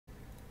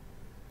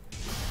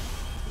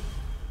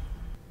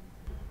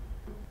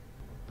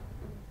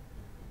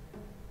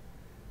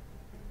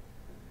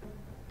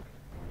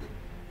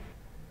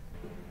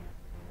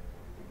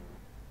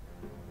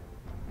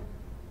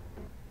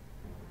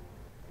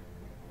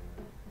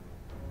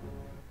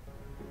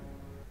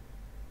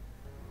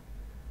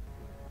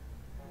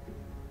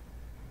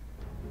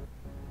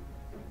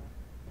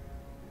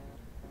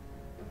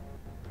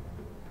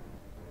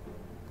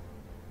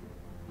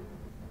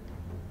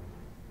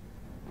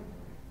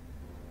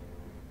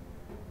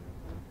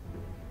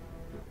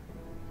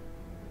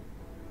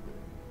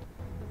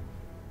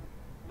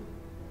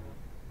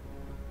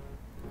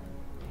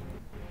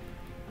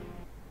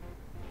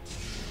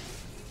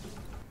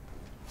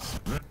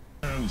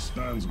man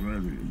stands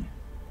ready.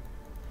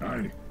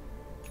 Aye.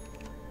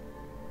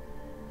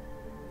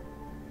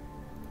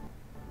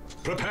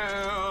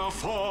 Prepare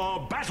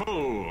for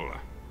battle!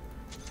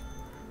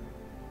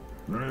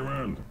 Very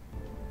well.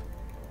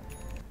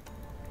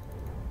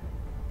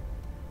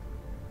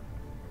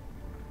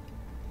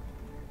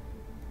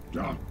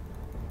 Ja.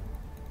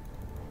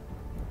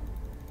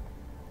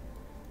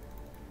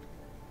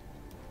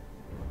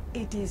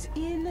 It is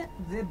in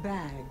the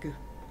bag.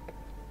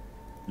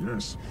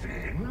 Yes.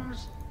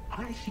 Friends,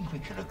 I think we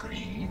can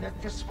agree that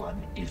this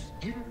one is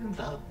in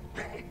the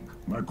bag.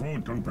 My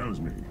code compels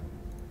me.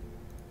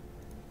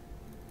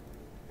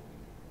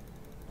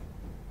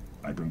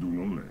 I can do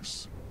no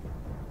less.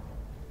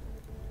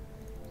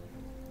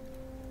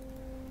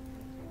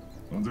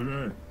 On the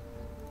way.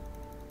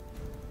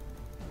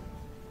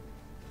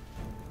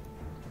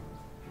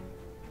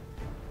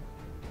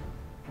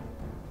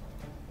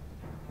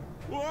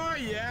 Oh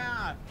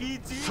yeah!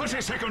 It's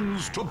 30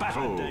 seconds to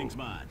battle! Thanks,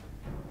 man.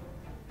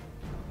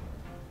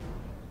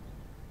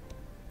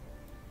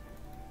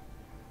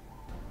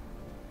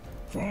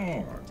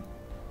 Forward.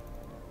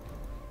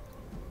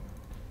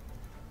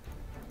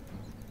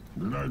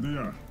 Good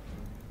idea.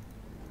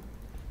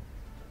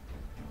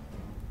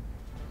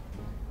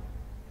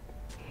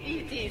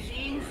 It is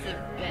in the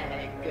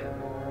bag.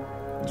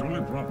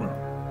 Jolly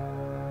proper.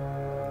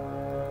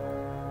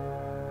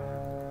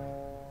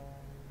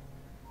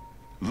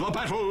 The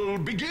battle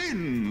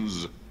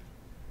begins!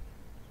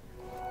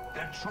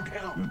 That should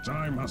help. The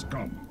time has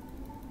come.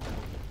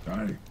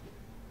 Aye.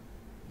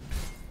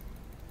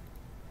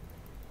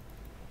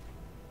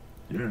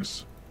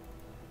 Yes.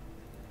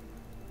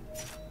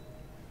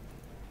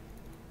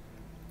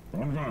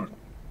 Onward.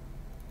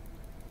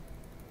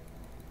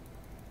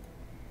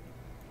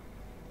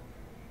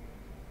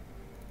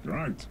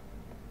 Right.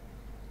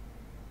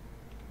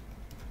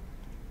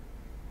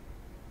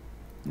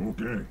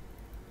 Okay.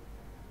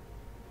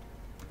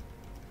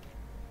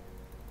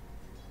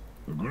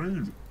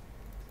 Agreed.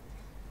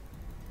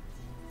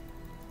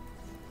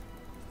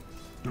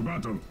 To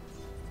battle.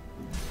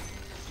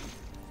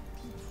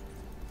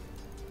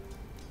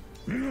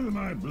 Feel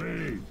my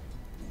blade.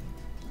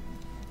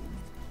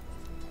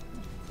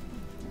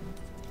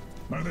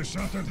 By the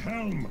shattered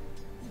helm.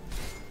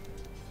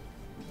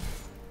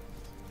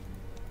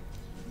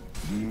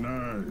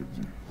 Denied.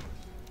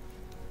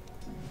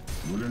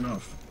 Good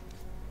enough.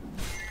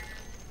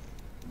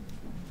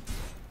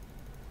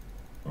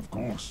 Of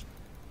course.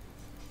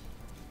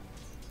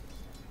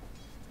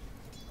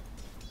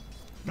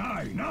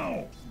 Die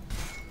now!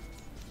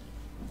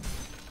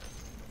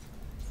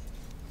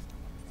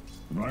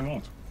 Why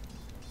not?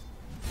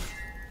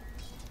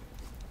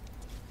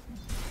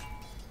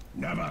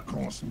 Never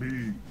cross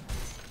me.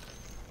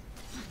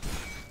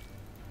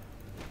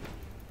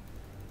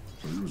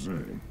 So you say.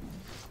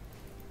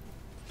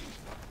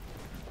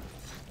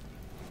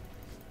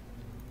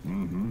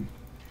 Mm-hmm.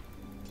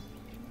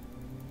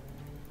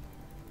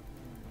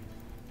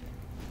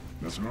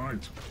 That's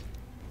right.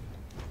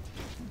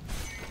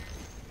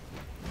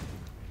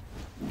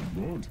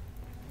 Good.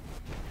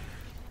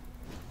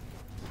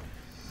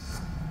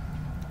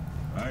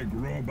 I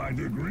grow by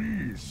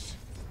degrees.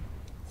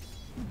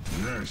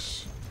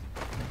 Yes.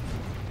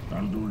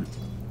 I'll do it.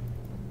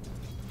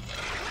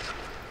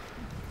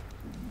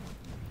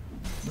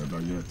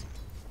 Better yet.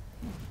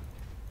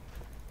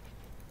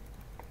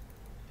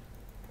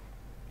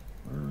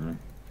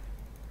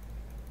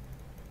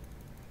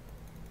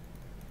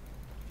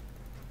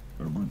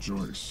 A good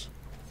choice.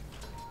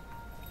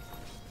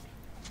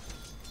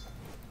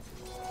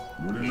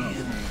 Good enough.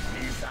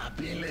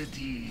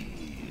 Invisibility.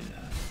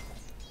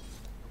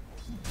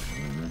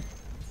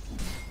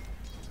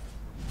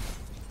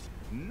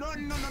 No,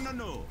 no, no, no,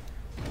 no.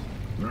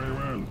 Very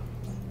well.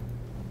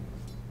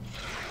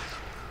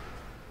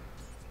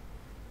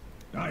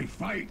 I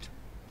fight.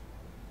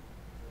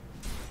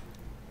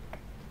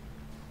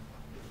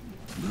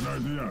 Good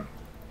idea.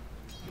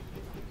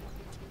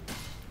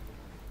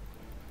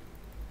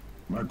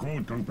 My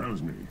code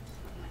compels me.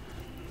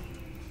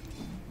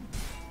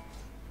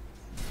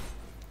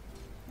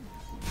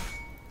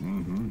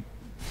 Mm-hmm.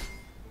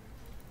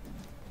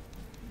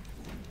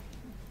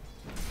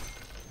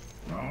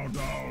 Bow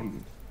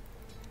down.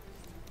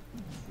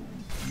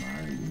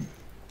 Mine.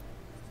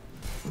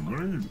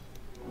 Agreed.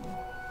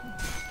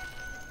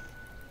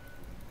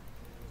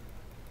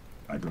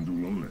 I can do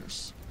no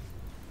less.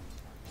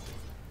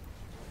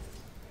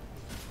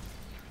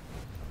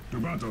 To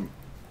battle.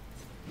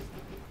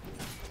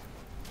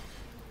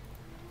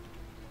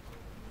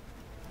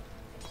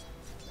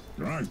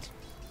 Right.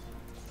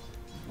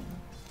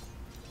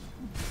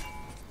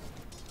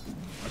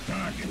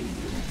 Attack.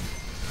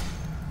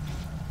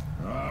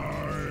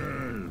 Ah,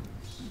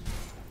 yes.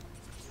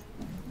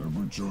 A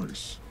good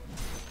choice.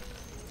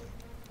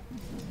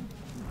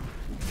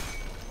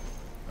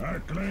 I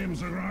claim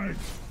the right.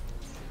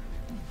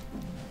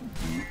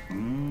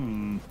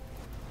 Mm-hmm.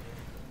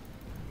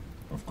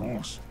 Of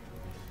course.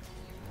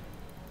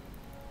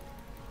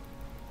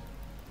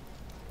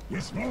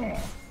 Yes, more.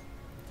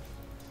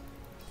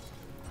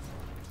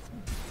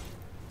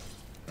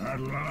 At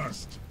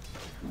last.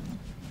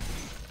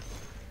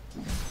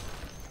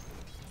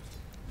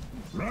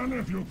 Run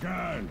if you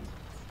can.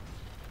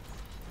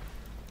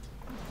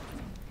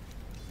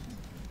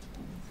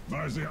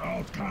 By the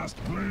outcast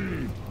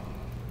blade.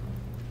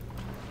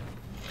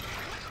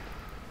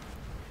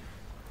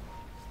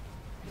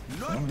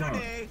 Not Come on.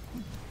 today.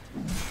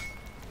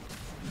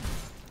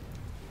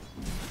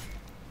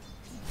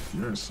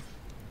 Yes.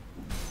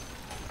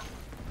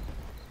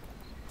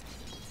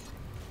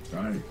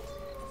 Die.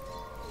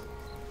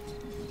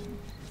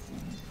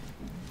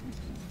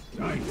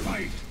 Die,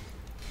 fight!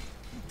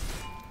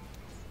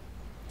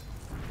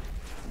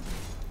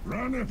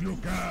 Run if you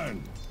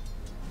can!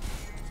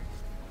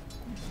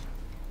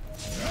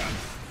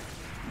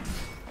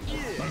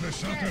 By the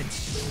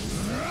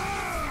seconds!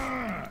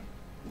 Ah!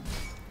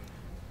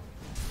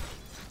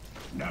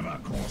 Never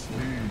cross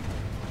me!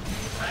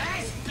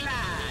 First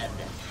blood!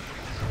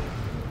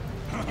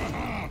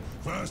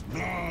 First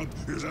blood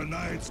is a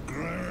knight's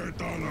great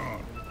honor!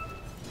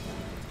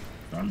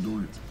 I'll do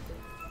it.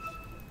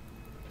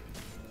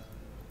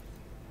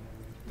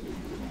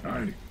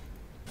 Aye.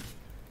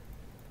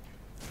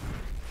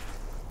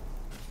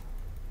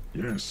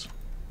 Yes.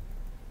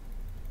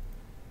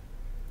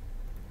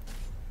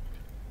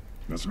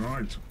 That's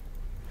right.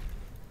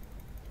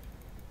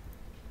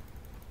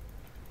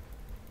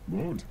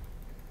 Good.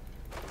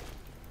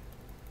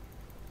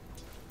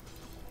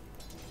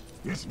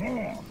 Yes,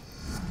 more.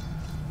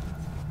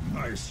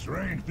 My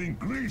strength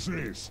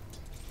increases.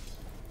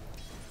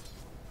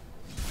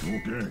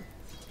 Okay.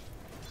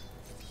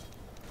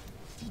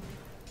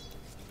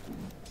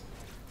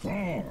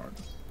 Forward.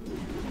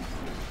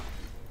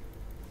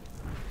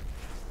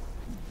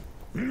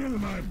 Feel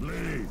my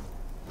blade.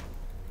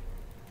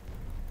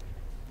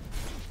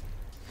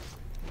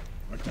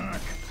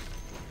 Attack.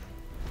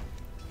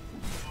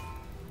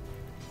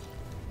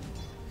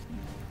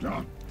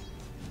 Yeah.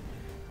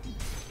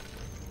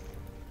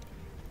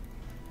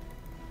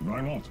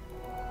 Why not?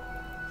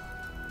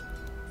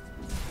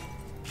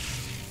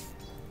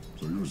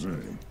 So you say.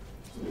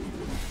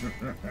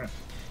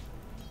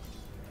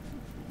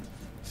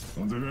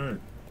 On the way.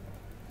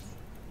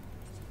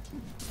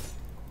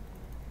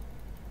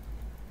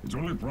 It's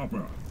only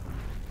proper.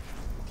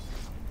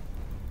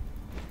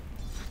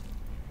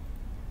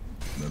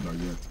 Never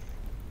yet.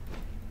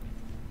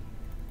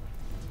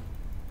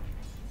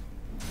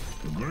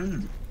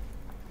 Agreed.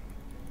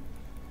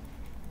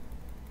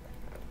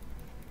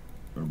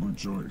 A good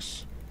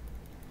choice.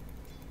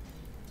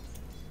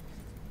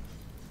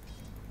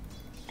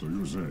 So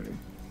you say.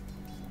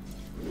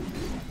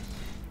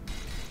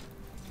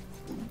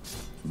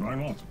 Why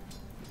not?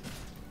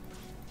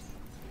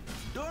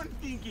 Don't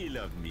think he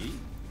loved me.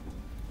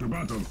 To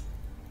battle.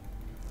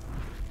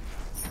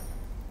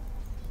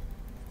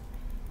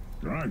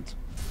 Right.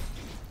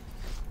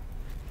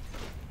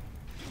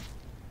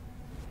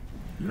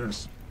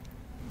 Yes.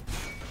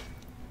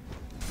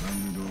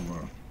 Hand it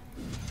over.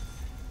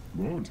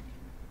 Good.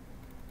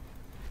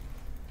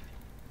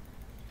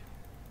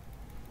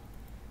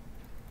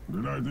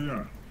 Good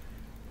idea.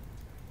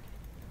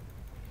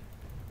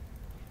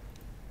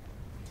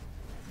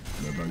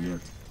 Never yet.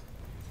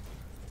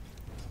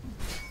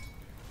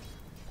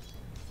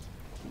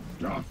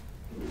 Yeah.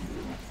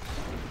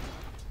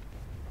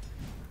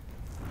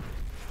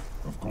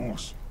 Of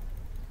course.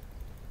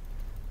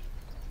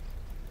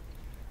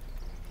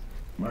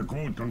 My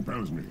code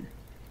compels me.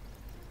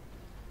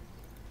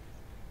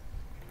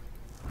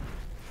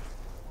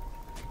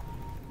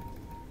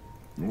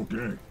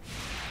 Okay.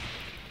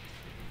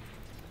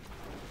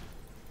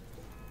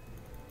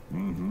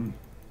 Mm-hmm.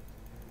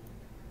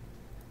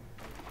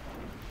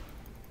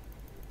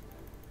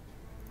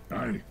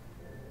 Aye.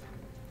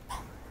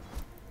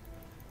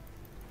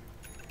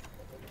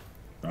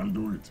 I'll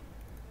do it.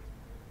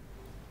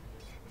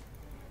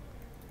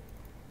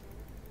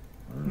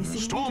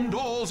 Storm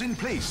doors in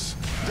place.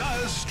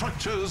 Dire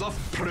structures of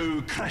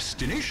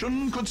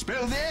procrastination could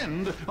spell the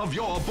end of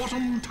your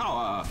bottom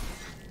tower.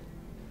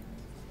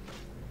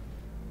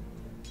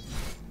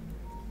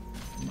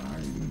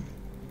 Mine.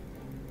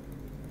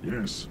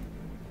 Yes.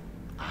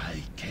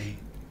 I came.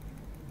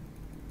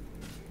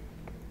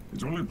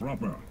 It's only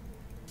proper.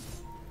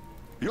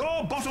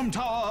 Your bottom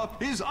tower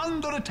is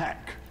under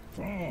attack.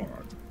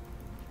 Forward.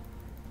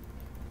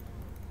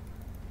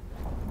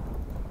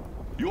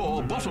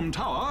 Your bottom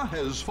tower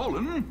has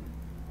fallen.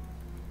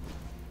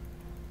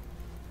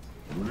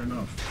 Good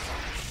enough.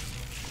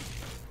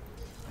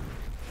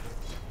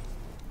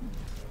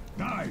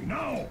 Die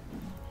now!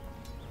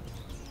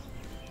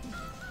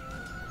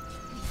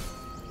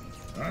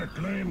 I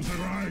claim the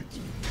right.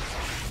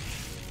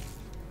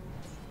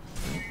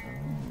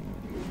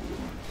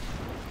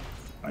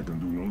 I can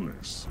do no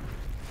less.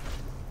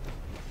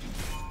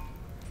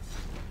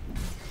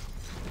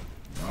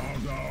 Bow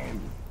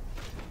down.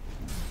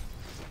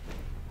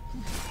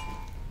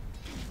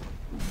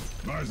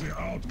 By the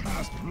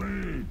outcast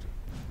blade.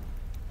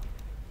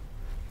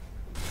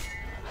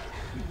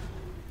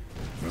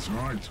 That's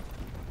right.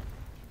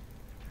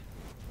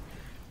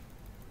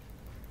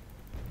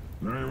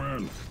 Very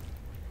well.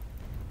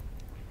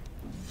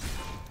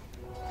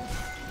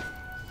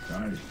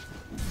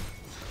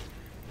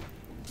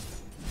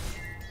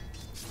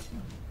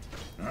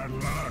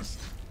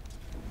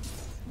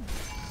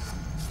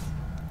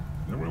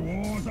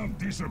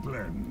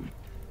 discipline.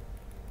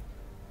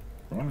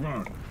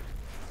 Onward.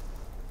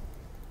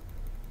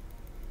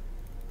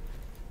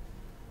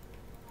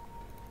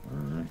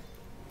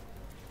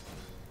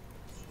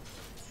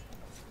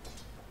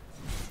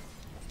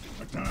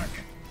 Attack.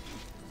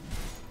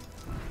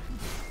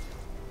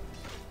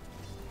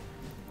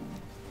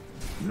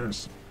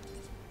 Yes.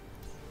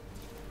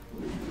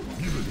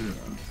 Give it here.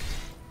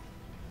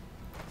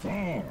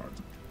 Forward.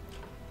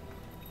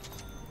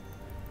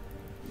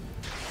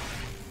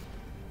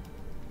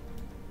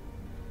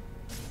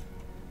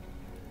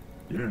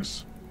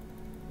 Yes.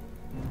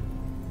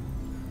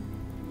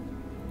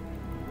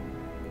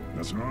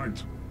 That's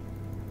right.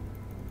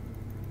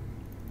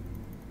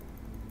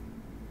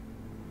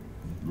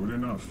 Good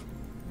enough.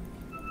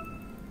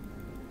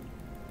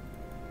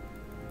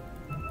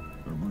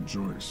 A good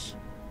choice.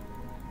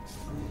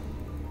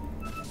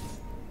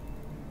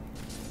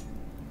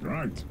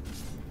 Right.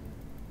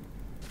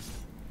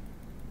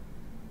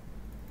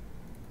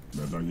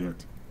 Better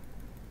yet.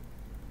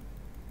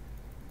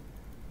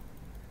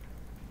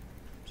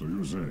 So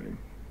you say?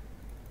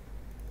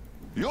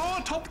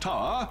 Your top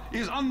tower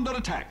is under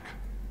attack.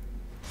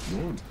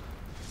 Good.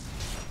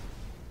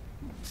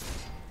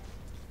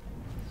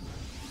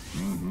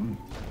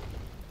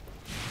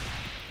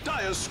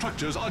 Dire's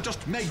structures are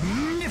just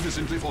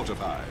magnificently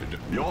fortified.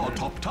 Your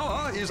top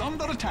tower is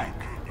under attack.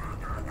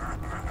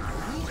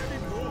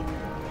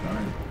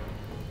 Aye.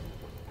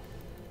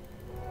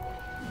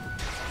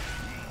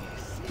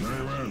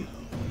 Very well.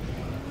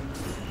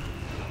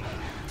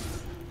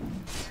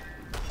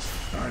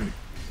 Aye.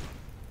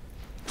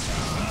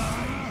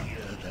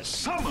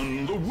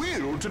 Summon the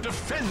will to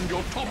defend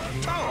your top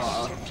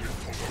tower.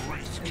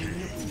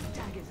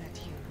 Daggers at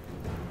you.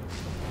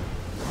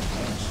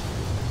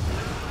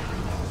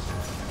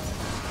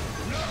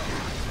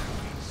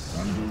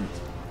 Undo it.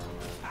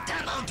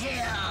 Double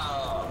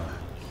kill!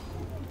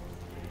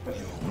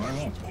 Why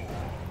not?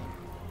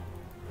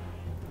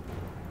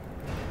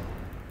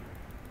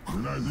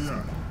 Good idea.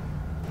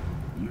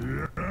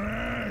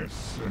 Yes!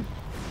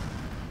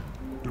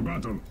 To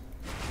battle.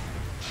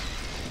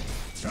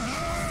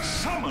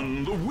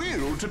 Summon the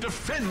will to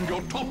defend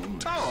your top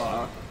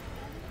tower.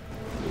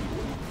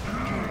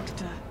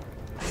 Character.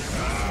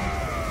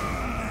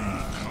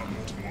 Come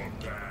to a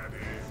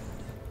daddy.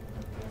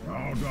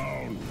 Bow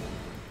down.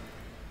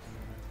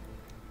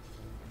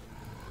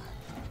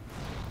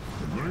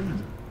 Agreed.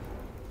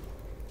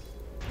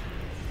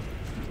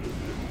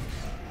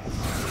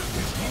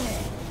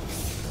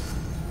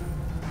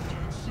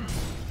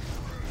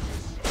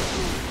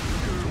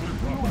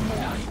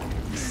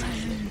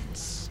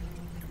 Silence.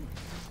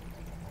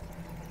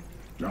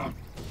 Yeah.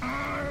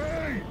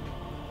 Aye.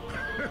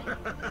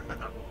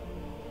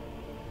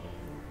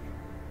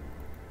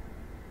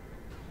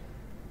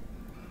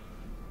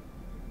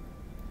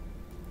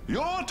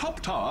 Your top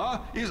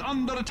tower is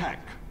under attack.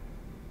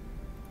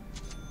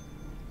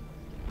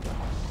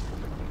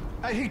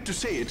 I hate to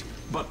say it,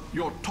 but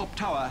your top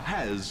tower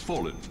has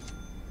fallen.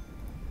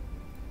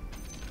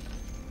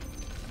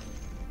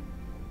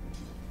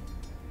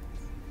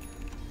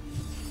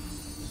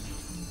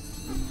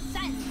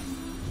 Silence.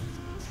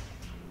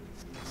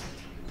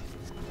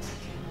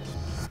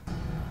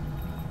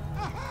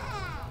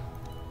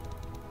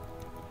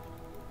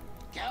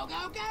 Go,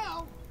 go,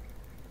 go!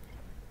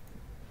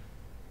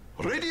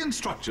 Radiant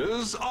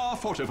structures are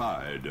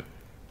fortified.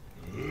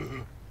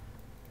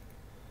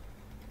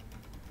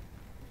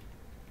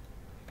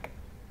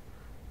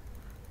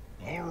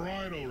 All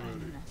right already.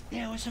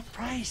 There was a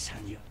price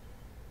on you.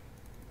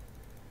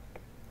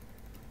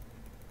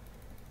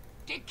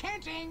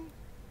 Decanting!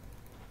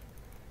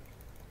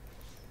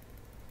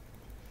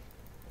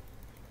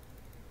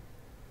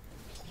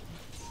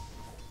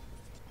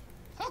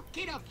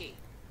 Okie dokie.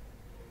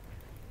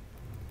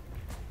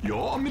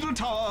 Your middle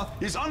tower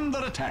is under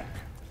attack.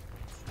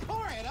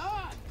 Pour it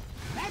on!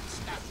 That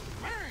stuff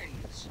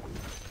burns!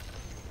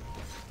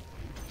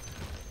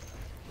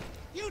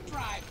 You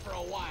drive for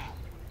a while.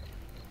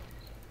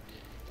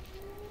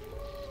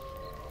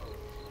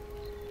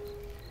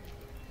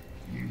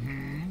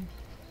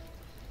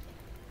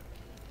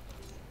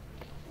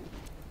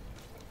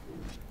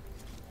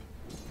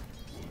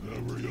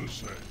 Whatever you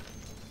say.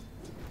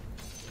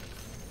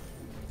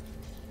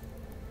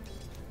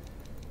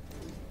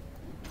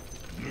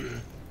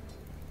 Okay.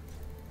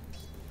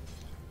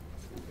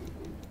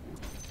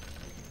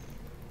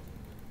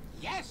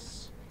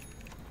 Yes!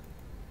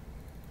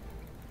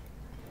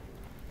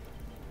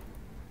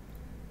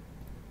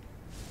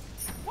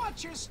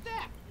 Watch your step!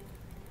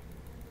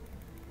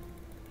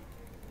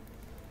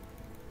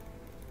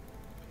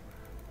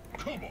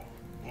 Come on,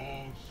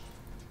 boss.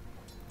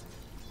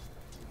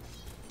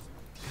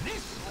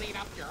 This clean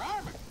up your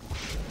armor!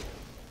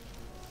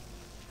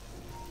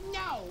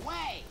 No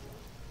way!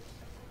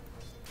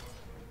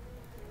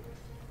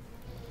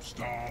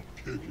 Stop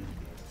kicking.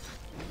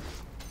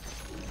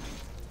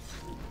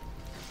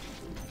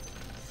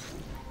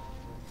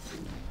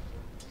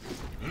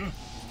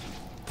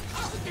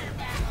 After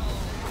battle!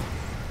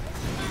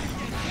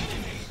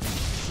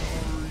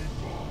 Sorry,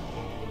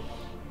 boss.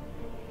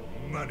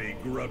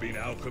 money-grubbing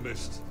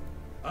alchemist.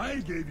 I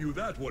gave you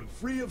that one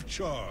free of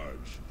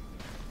charge.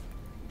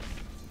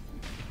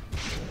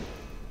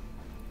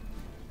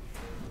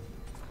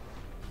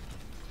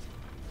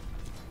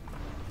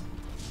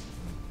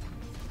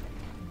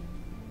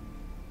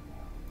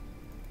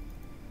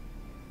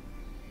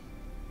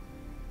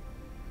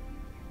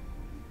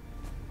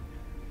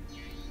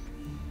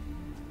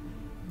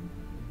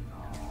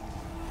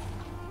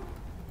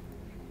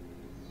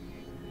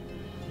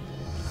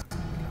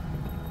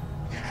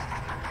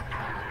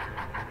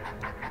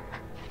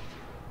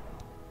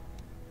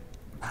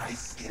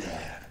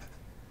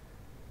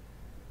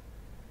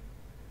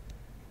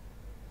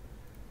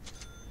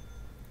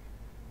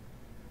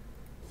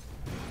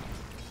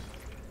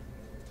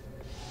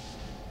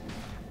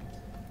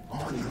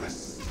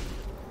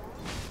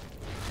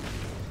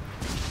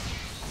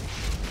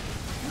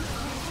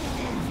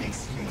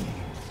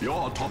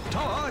 Your top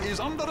tower is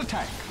under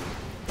attack.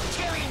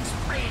 Killing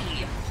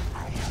spree!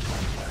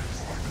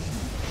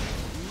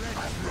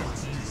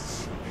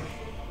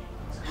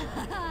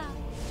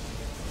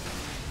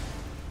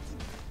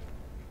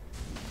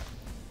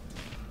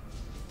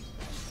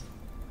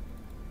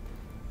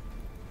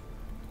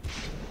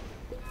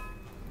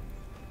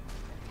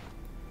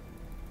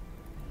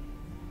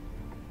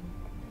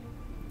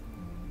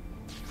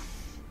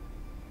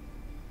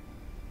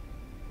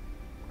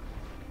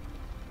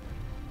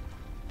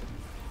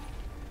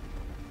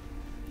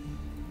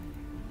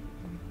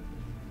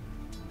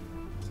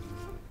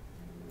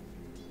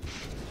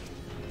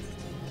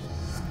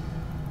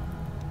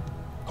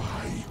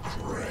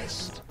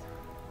 Crest.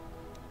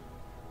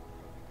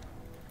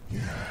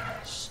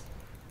 Yes.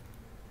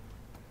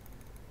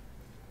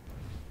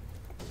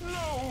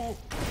 No!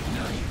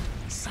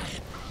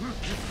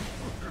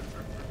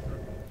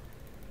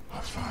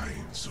 A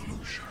fine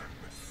solution.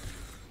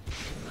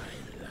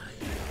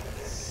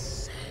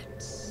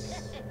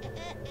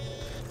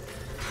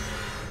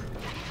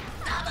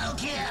 Double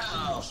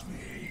kill! Excuse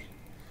me.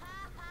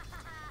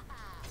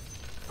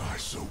 I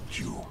soaked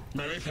you.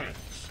 Many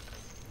thanks.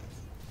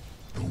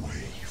 The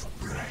wave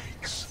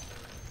breaks.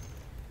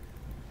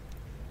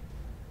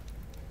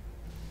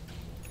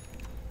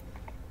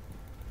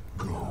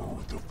 Go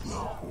with the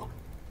flow.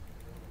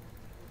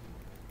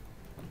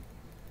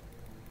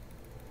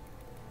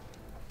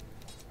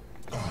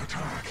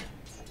 Attack.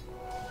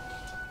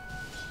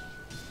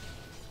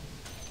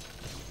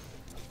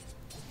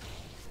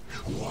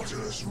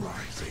 Waters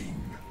rising.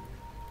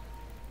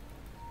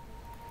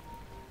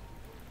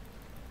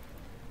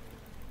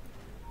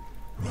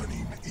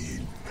 Running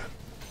in.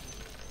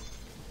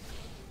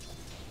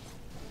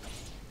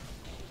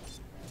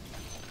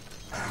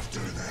 After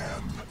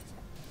them.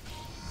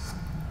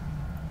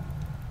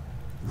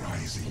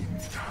 Rising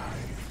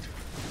tide.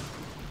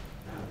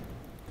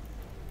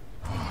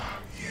 Ah,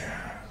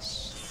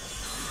 yes.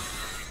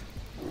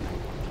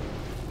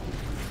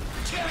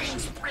 Killing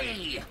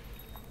spree!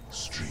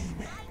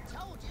 Streaming.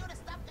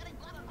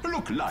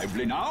 Look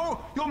lively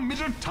now! Your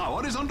middle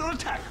tower is under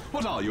attack!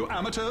 What are you,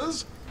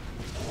 amateurs?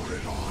 Pour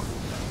it on.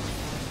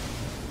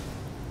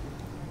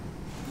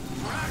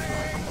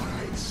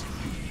 I see.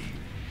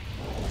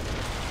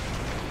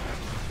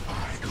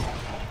 I go.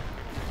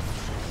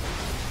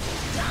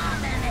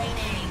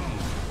 Dominating!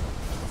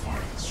 The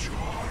fire's sure.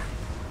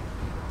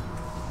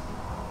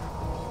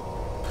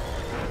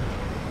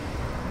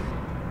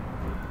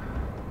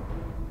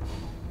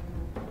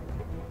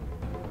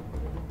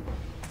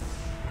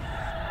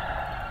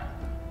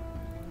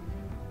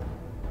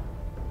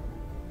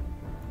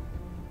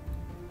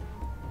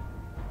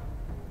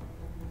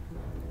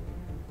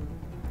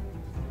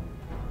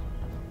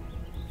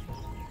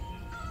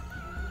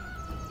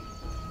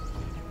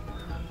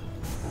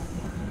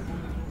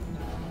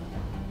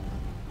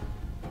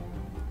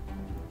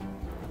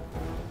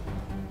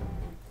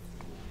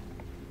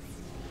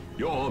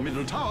 Your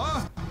middle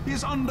tower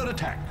is under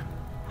attack.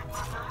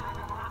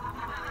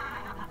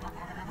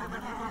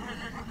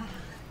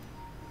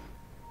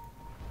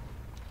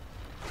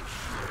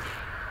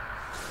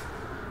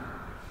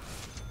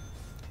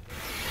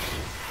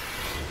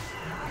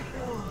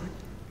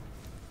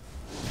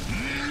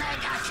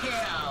 Mega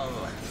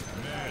kill!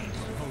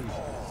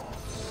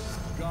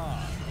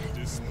 God,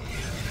 this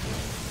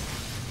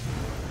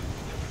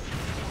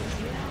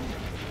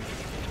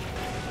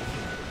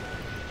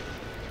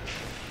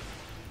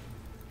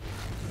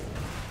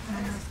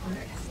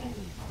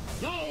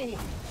No!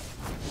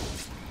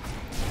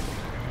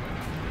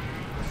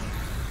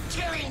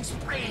 Killing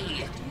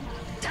spree!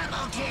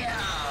 Double kill!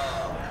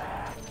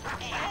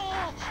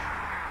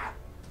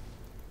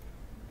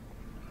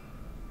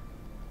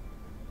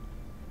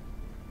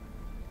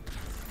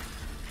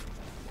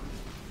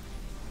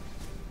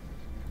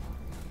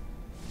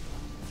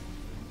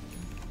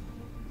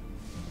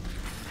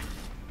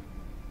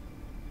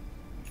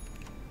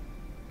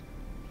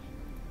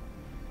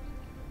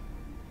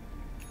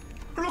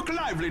 Look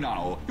lively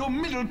now! Your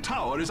middle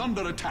tower is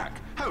under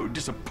attack! How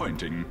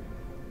disappointing!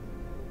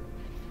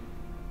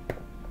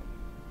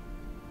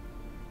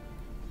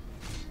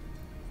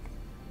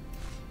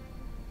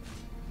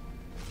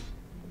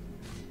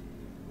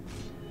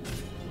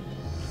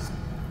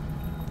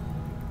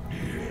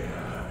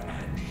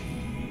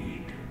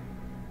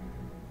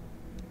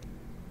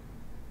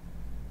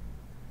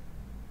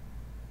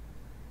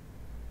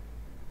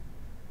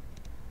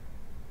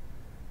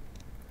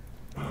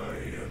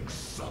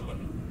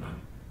 summon.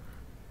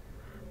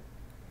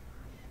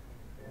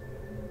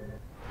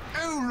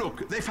 Oh,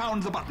 look, they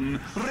found the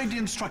button.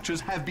 Radiant structures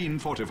have been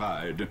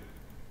fortified.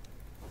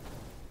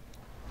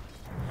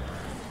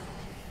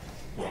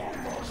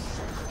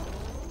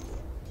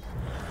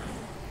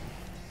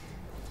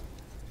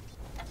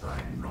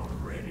 I'm not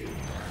ready.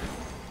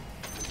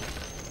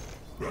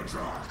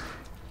 Attack!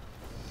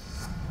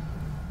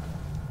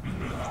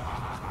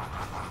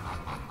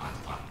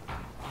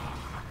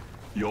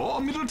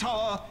 Your middle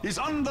tower is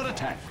under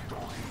attack.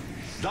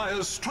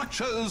 Dire's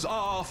structures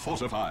are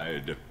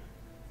fortified.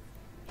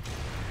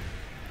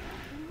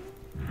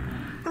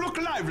 Look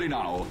lively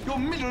now. Your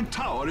middle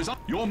tower is up.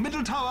 Your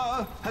middle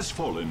tower has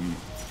fallen.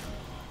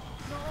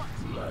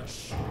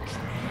 Let's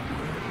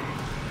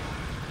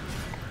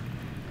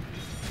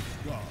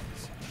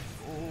Gods,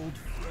 old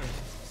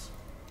friends.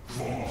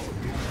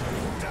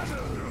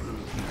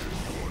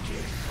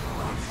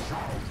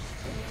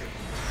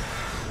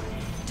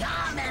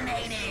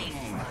 Dominating!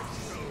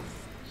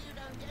 You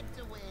don't get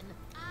to win.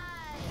 I...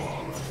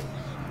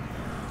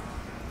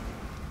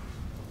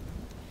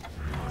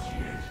 not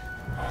yet.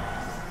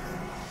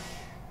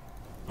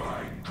 I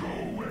go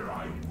where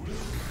I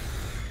will.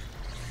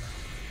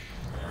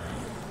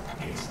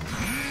 It's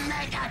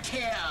Mega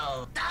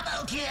kill!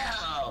 Double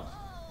kill!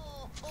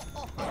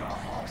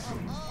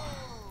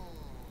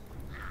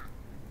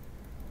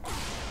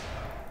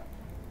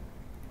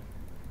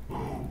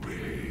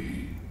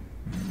 obey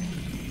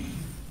me.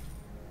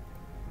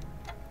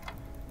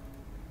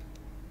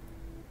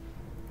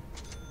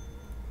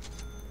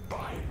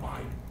 By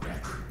my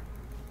beck.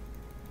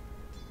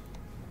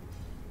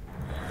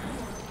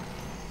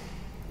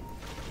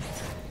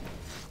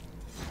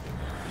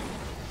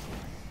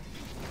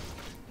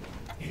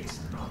 It's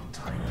not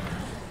time.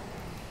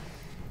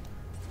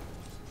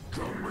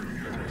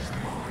 Dominion is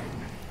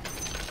mine.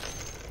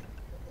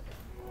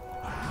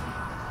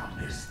 Ah,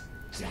 this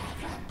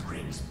dagger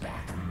brings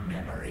back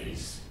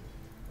memories.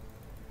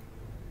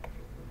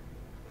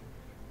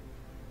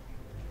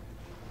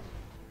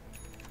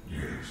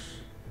 Yes.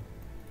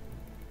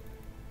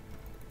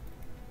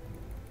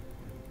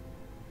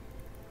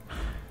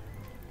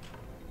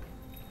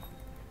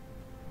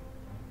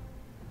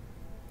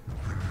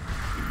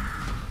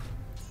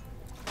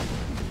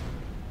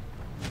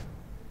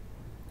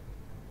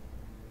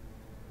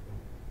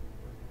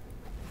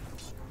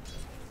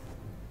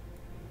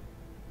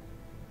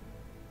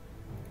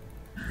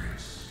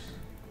 Yes.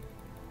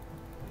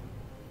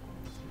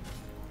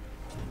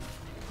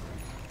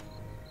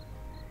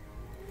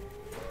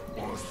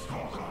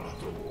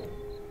 Ostokalatu.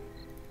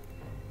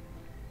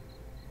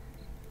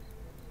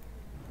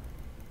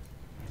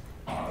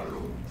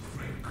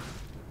 Alumfik.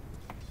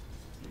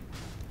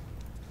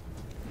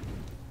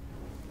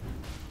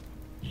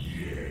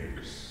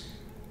 Yes.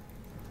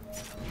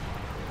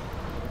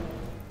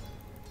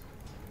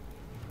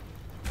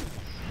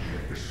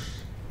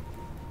 Yes.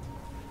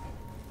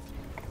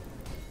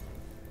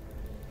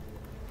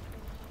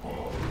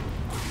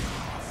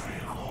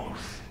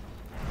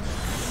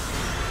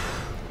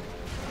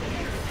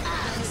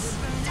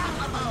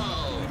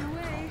 Unstoppable!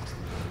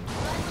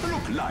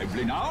 Look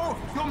lively now.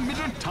 Your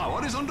middle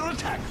tower is under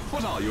attack.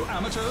 What are you,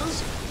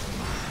 amateurs?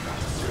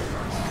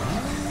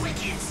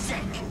 Wicked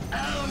sick!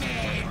 Own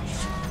it!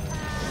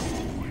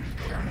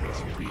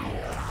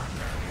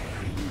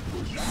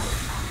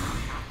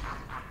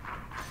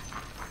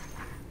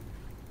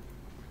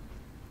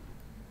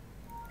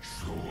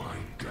 So I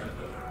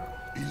gather.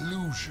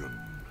 Illusion.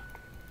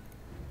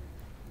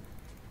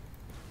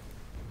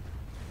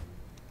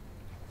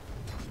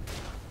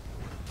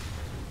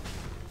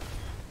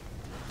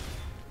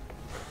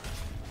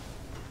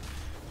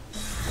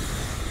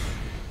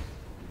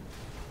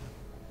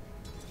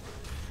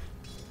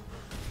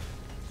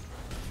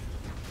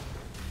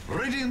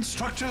 Radiant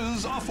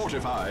structures are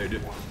fortified.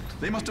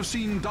 They must have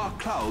seen dark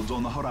clouds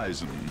on the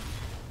horizon.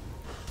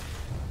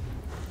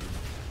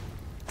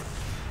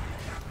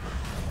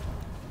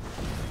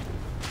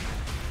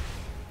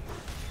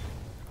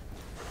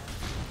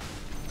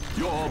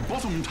 Your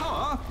bottom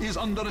tower is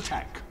under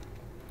attack.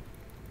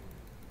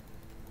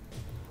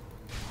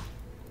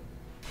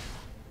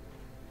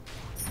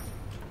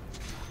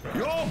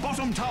 Your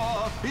bottom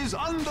tower is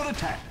under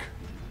attack.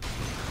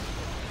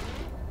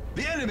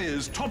 The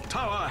enemy's top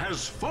tower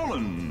has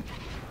fallen.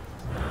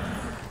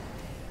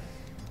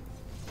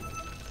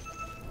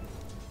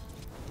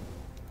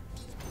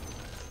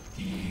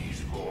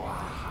 These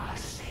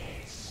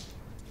oases.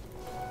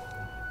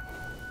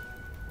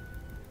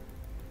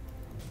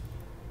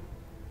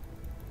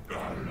 I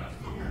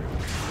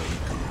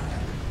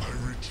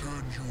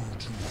return you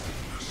to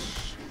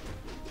us.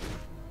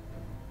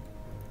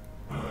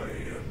 I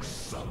am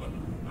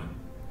summoned.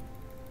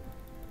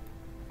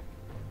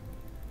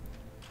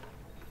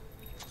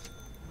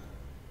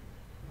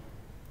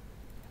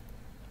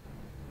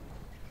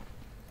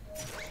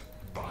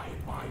 By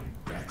my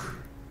beck.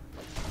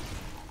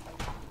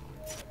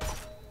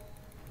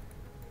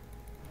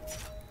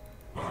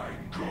 I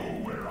go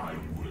where I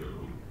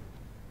will.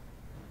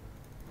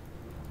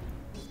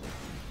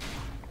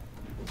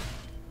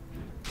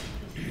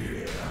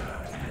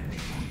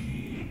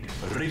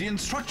 Radiant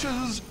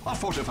structures are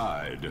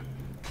fortified.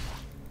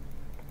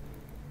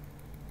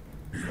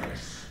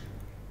 Yes.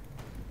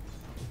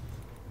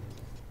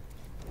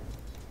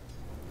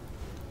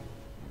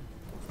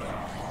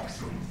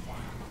 Awesome.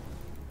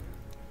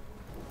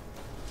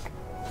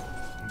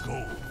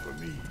 Gold for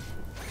me.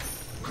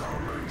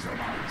 Come into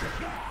my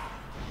dinner.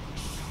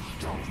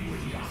 Don't we?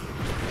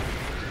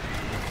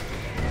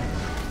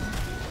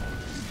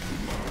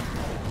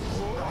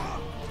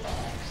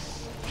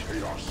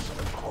 Chaos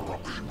and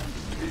corruption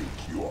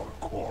take your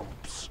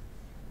corpse.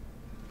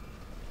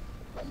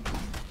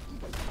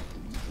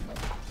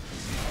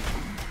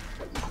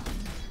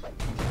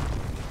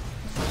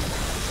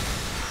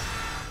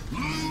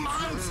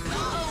 Monster!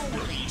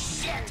 Holy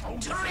shit!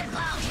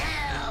 Triple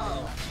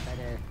kill!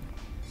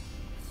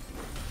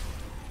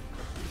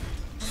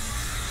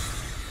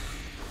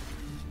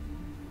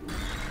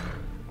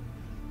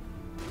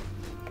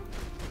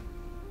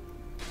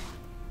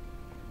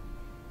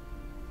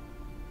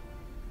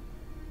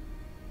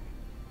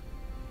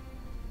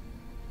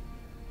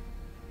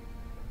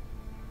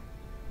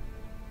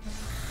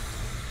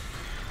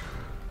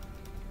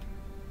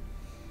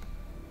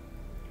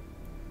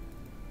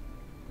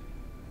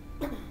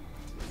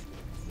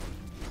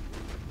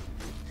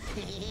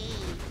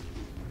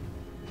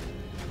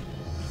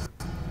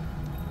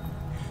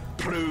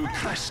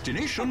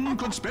 Procrastination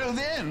could spell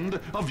the end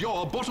of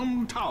your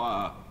bottom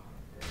tower.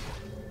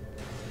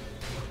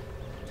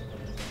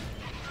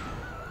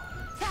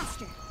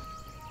 Faster!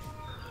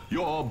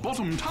 Your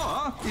bottom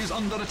tower is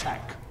under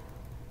attack.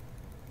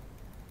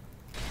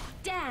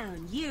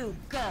 Down you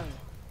go!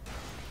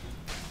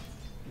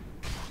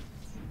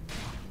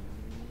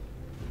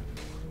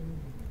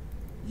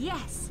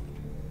 Yes!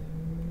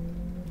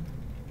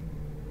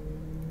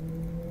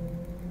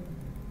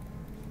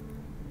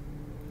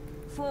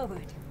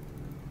 Forward.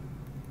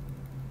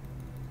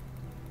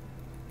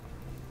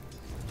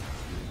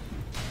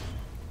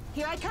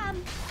 Here I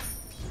come!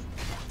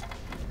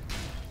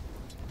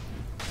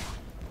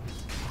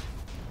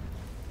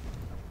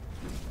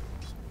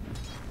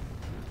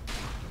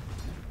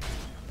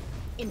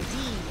 Indeed.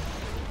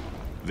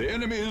 The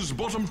enemy's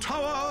bottom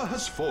tower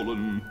has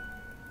fallen.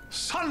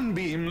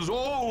 Sunbeams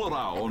all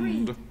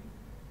around. Agreed.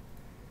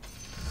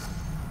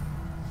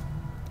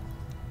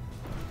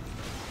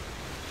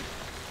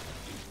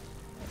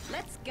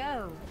 Let's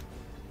go.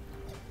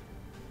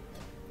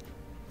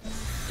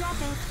 Drop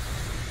it.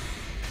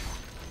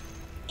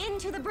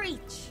 Into the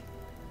breach.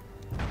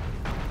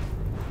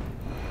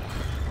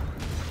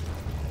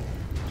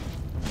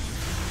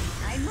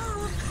 I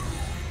move.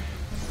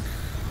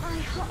 My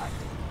heart.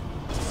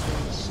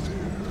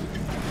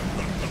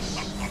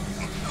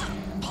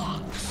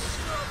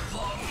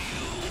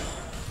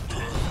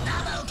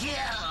 Double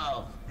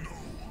kill!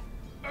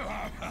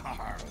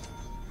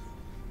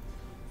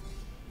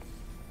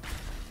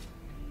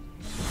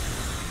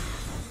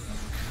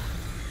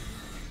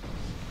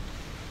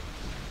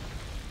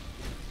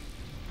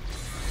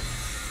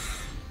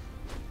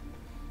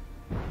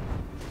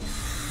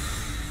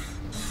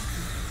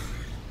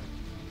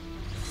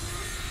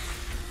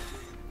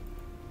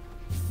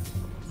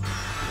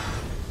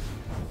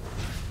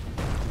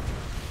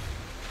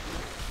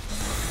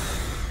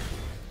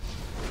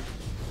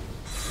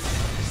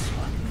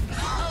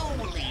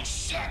 Holy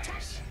shit!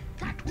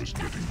 It was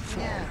getting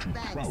far too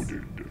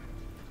crowded.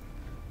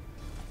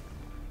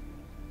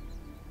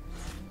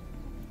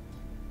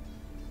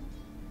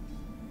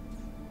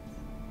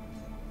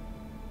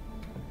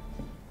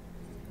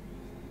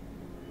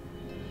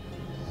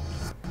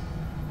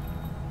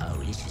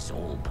 Oh, this is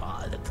all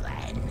part of the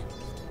plan.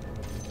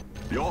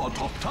 Your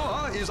top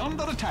tower is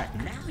under attack.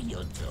 Now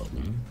you're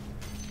talking.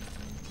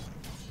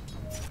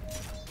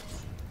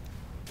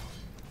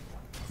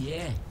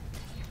 Yeah.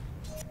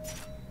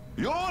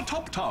 Your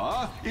top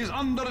tower is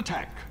under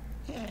attack.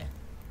 Yeah.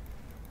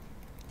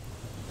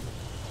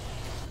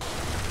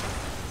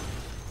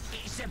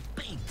 It's a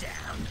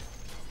beatdown.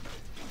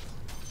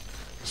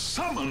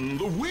 Summon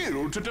the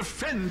will to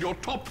defend your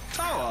top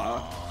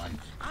tower. On.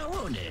 I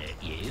won't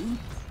hurt you.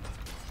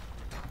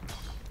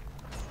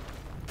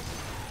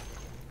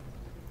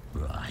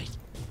 Right.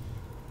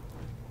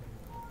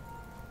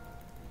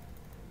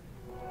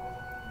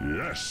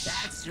 Yes.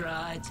 That's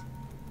right.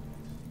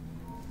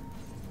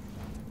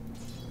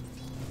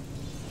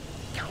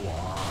 Go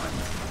on.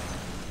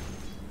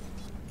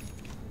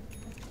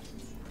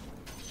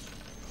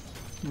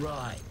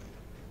 Right.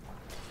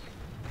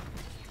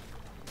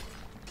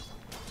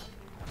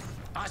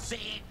 I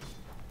see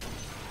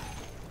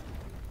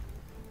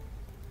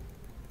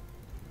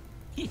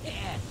it.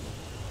 Yeah.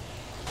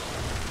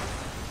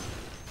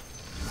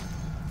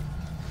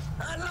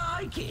 I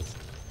like it.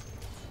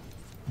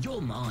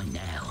 You're mine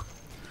now.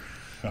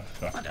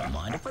 I don't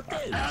mind if I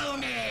do.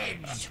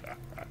 Ownage!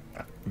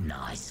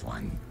 Nice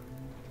one.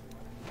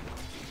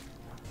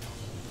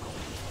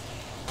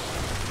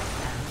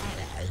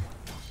 Hello.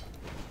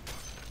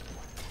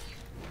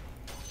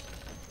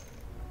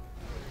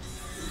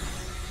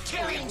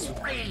 Killing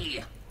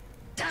spree!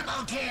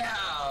 Double kill!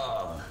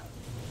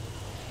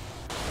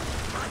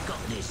 I got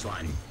this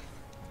one.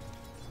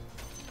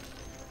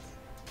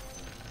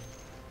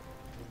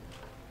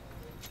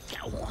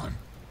 Go on.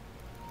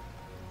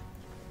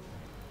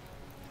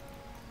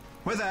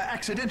 Whether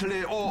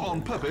accidentally or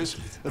on purpose,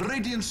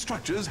 radiant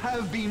structures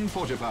have been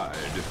fortified.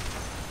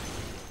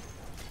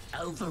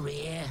 Over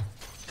here.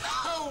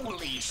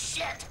 Holy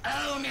shit,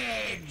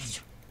 ownage!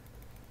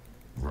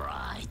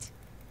 Right.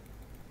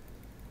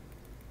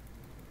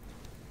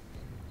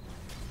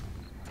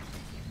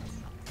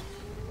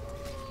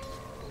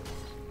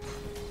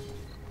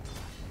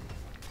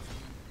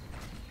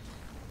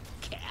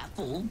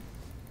 Careful.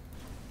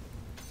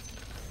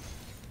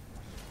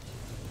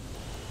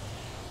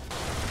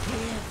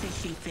 Here,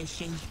 fishy,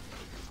 fishy.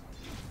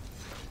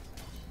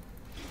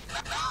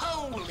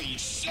 Holy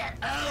shit,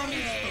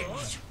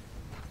 ownage!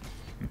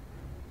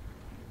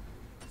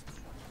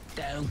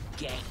 Don't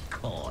get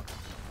caught.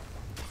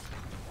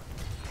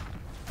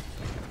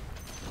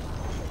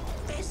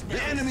 There's no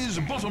The enemy's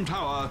bottom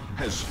tower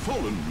has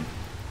fallen.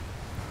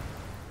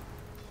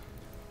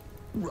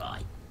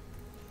 Right.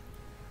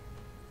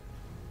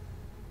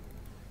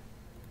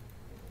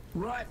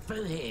 Right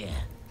through here.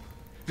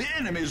 The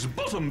enemy's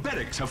bottom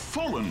barracks have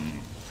fallen.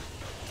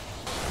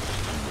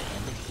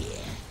 Over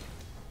here.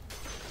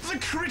 The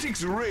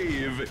critics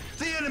rave.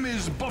 The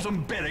enemy's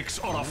bottom barracks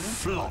are a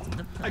flop.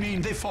 I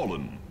mean, they've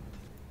fallen.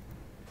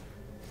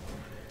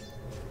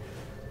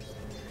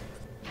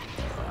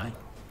 Right.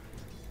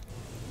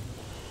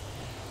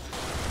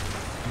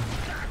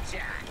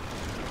 Gotcha!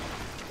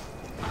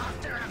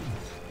 After him!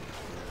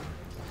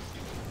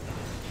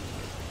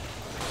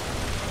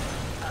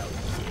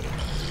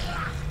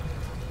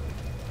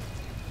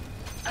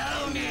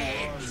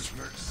 Ownage!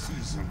 Next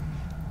season.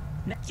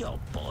 Your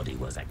body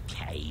was a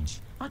cage.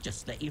 I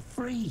just let you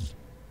free.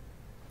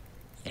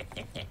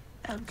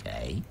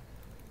 Okay.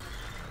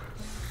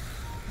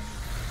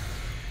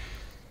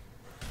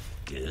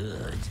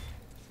 Good.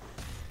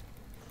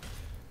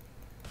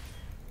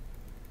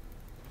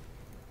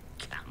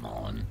 Come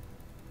on.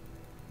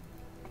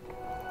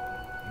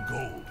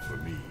 Gold for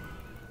me.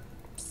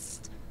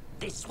 Psst.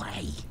 This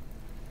way.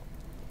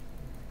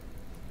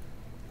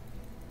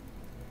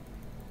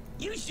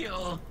 You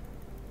sure?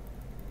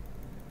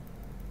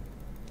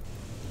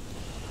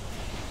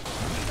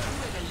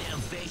 With a little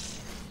fish.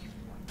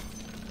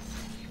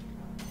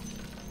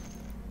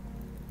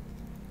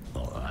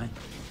 All right.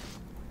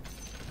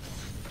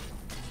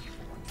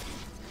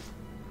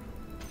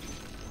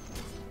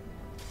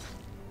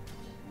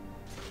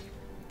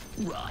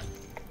 Right.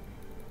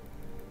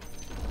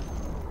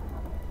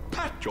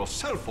 Pat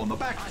yourself on the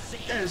back, I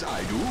see. as I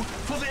do,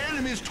 for the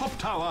enemy's top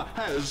tower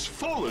has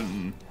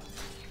fallen.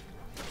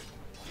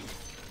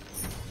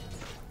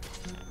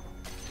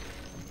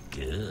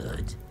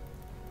 Good.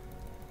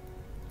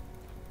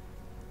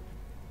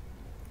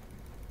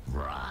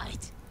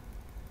 Right.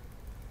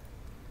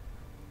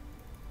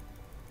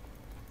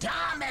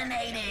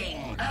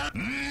 Dominating!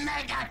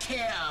 Mega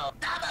kill!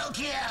 Double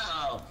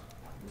kill!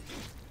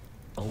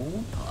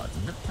 All part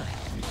of the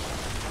plan.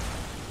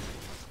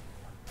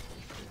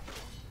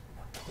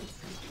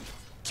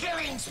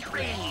 Killing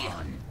spree!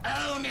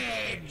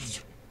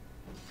 Ownage!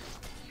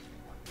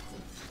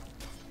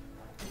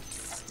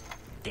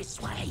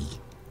 This way.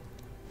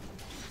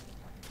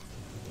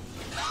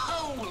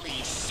 Holy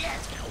shit!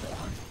 Go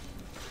on.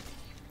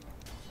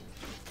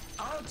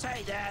 I'll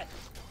take that.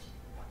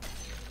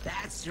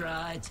 That's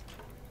right.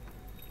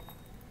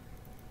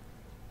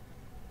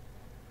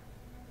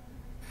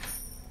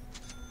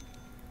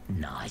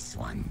 Nice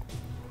one.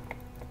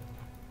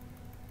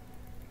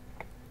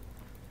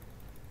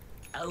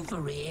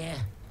 Over here.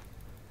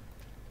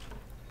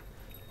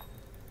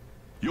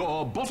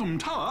 Your bottom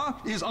tower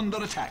is under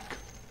attack.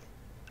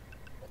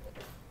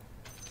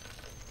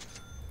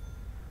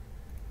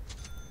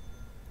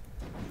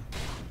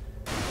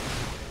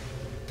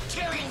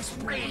 Killing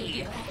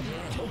spree!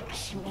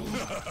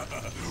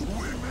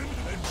 Women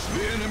and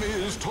The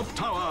enemy's top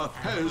tower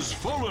has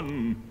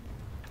fallen.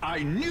 I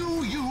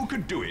knew you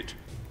could do it.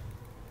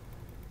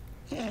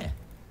 Yeah.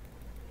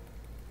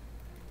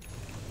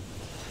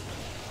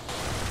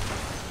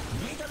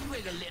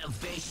 Wiggle, little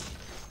fish.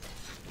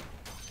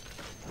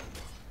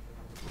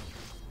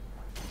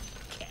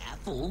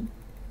 Careful.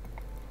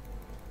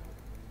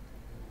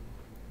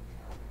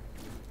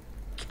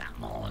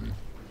 Come on.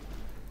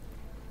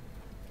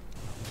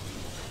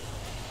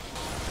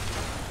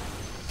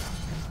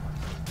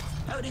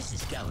 Oh, this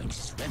is going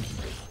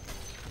swimmingly.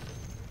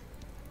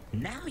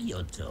 Now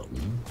you're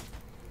talking.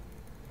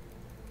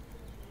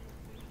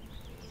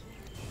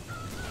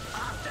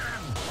 After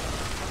him!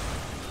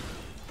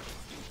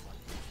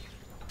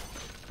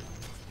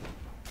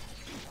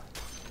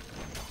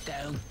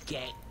 Don't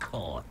get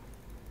caught.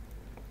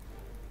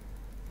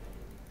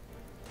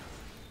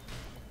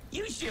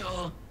 You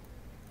sure?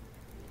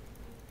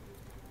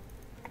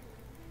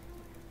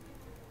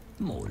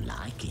 More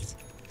like it.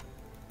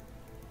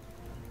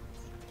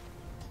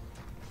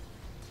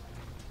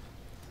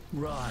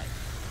 Right.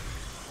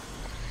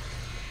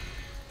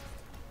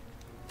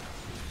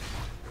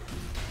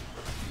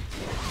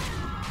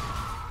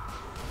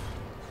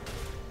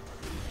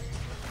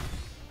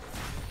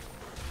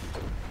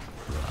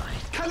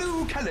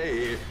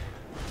 Calais!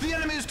 The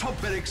top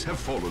barracks have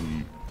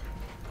fallen.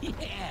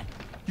 Yeah,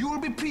 You will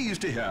be pleased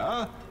to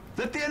hear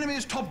that the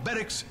enemy's top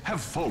barracks have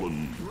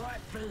fallen. right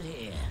through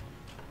here.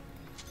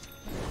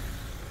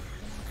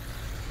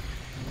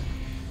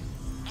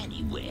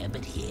 Anywhere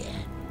but here.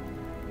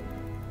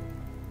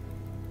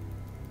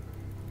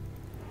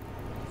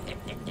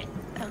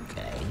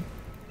 Okay.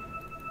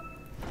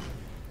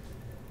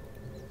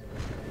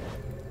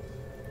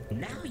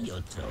 Now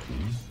you're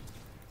talking.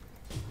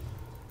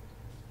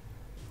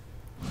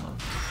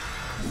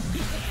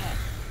 Yeah.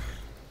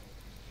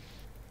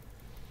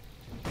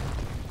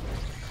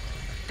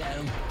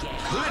 Don't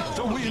get. Let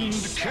the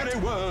wind carry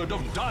word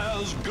of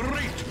Dire's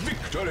great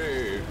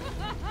victory.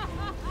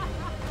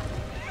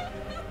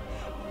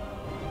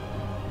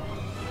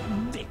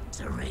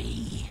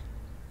 Victory.